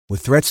With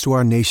threats to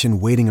our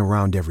nation waiting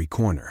around every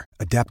corner,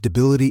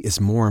 adaptability is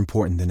more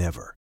important than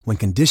ever. When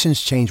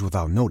conditions change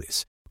without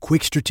notice,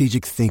 quick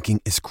strategic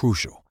thinking is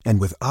crucial.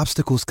 And with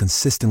obstacles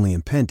consistently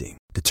impending,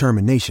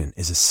 determination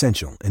is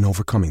essential in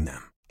overcoming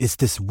them. It's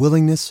this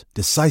willingness,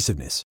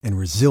 decisiveness, and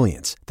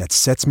resilience that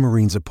sets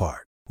Marines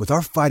apart. With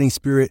our fighting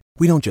spirit,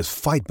 we don't just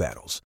fight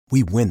battles,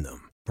 we win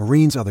them.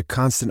 Marines are the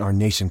constant our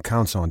nation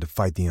counts on to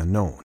fight the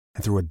unknown.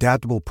 And through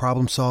adaptable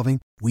problem solving,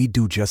 we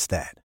do just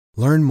that.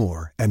 Learn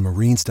more at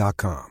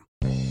marines.com.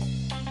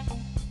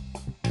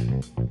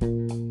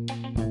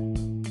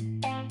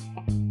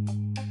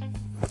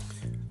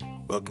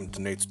 Welcome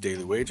to Nate's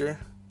Daily Wager.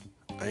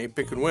 I ain't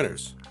picking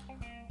winners,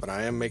 but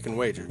I am making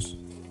wagers.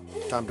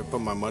 Time to put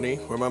my money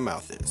where my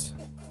mouth is.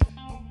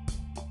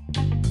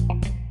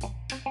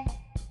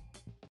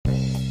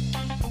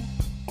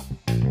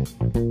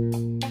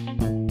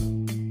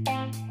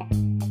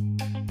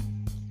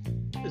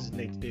 This is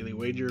Nate's Daily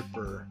Wager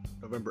for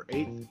November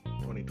 8th,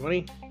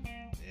 2020.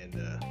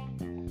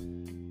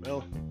 And,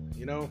 well,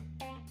 you know,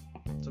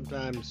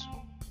 sometimes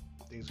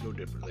things go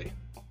differently.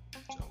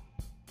 So,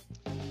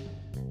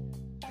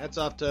 hats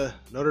off to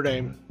Notre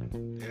Dame.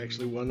 They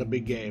actually won the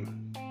big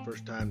game.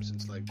 First time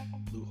since,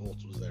 Lou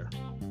Holtz was there.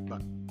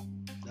 But,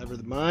 never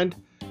mind.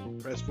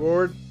 Press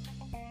forward.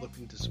 Look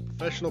into some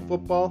professional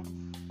football.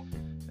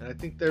 And I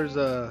think there's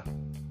a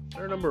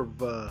fair number of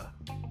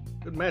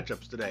good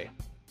matchups today.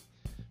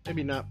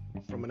 Maybe not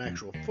from an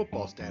actual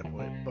football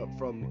standpoint, but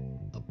from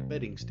a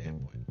betting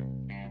standpoint.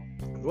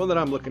 The one that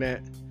I'm looking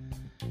at,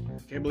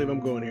 I can't believe I'm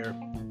going here,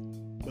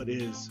 but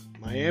is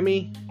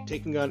Miami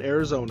taking on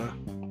Arizona.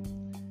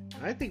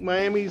 And I think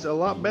Miami's a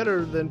lot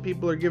better than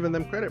people are giving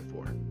them credit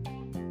for.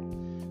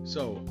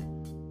 So,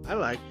 I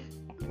like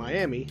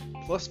Miami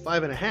plus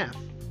 5.5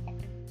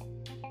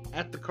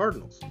 at the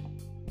Cardinals.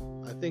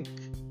 I think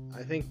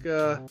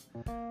Tua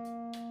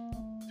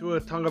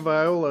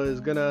Tagovailoa is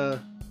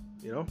gonna,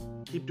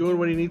 keep doing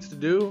what he needs to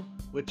do,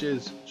 which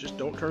is just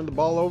don't turn the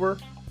ball over,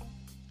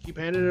 keep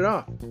handing it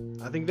off.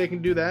 I think they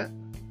can do that.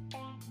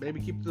 Maybe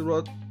keep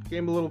the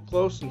game a little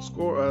close and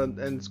score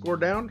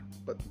down,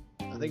 but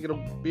I think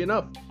it'll be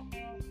enough.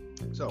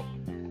 So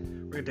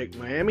we're gonna take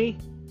Miami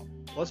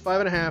plus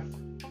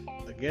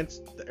 5.5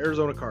 against the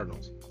Arizona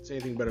Cardinals. See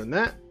anything better than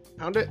that?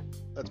 Pound it.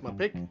 That's my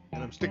pick, and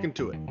I'm sticking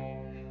to it.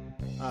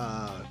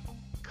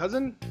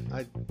 Cousin,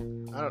 I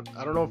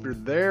don't know if you're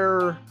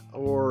there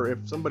or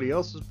if somebody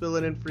else is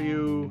filling in for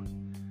you.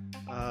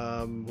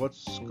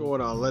 What's going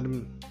on? Let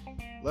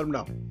him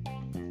know.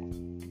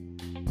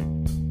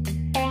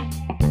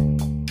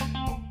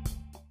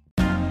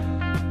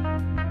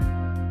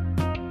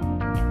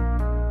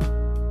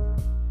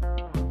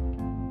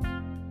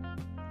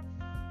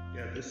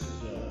 Yeah, this is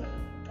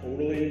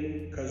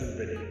totally cousin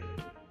video.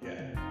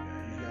 Yeah,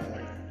 he's not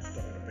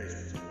stuck in a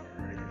basement somewhere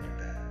or anything like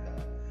that.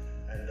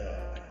 No.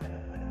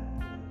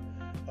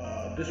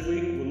 And this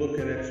week we're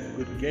looking at some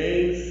good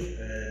games,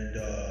 and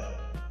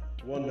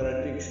one that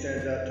I think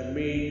stands out to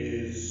me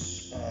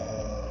is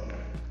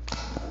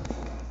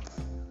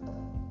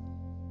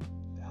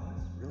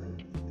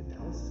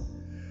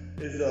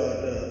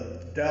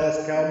the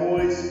Dallas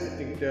Cowboys. I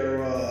think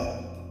they're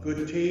a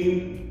good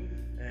team,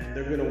 and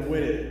they're going to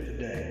win it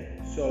today.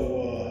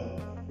 So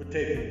we're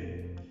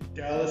taking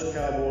Dallas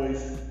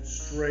Cowboys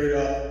straight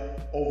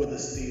up over the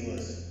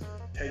Steelers.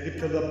 Take it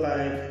to the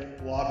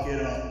bank, lock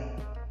it up.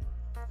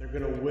 They're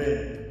going to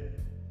win.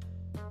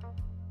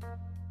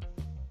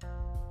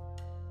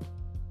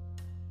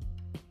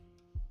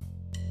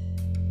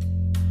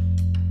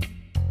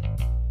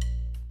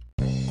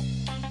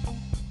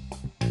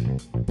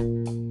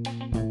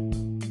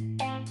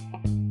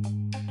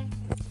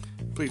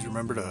 Please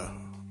remember to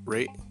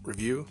rate,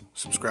 review,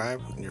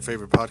 subscribe in your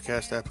favorite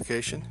podcast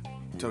application.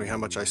 Tell me how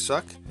much I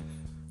suck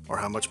or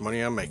how much money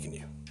I'm making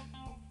you.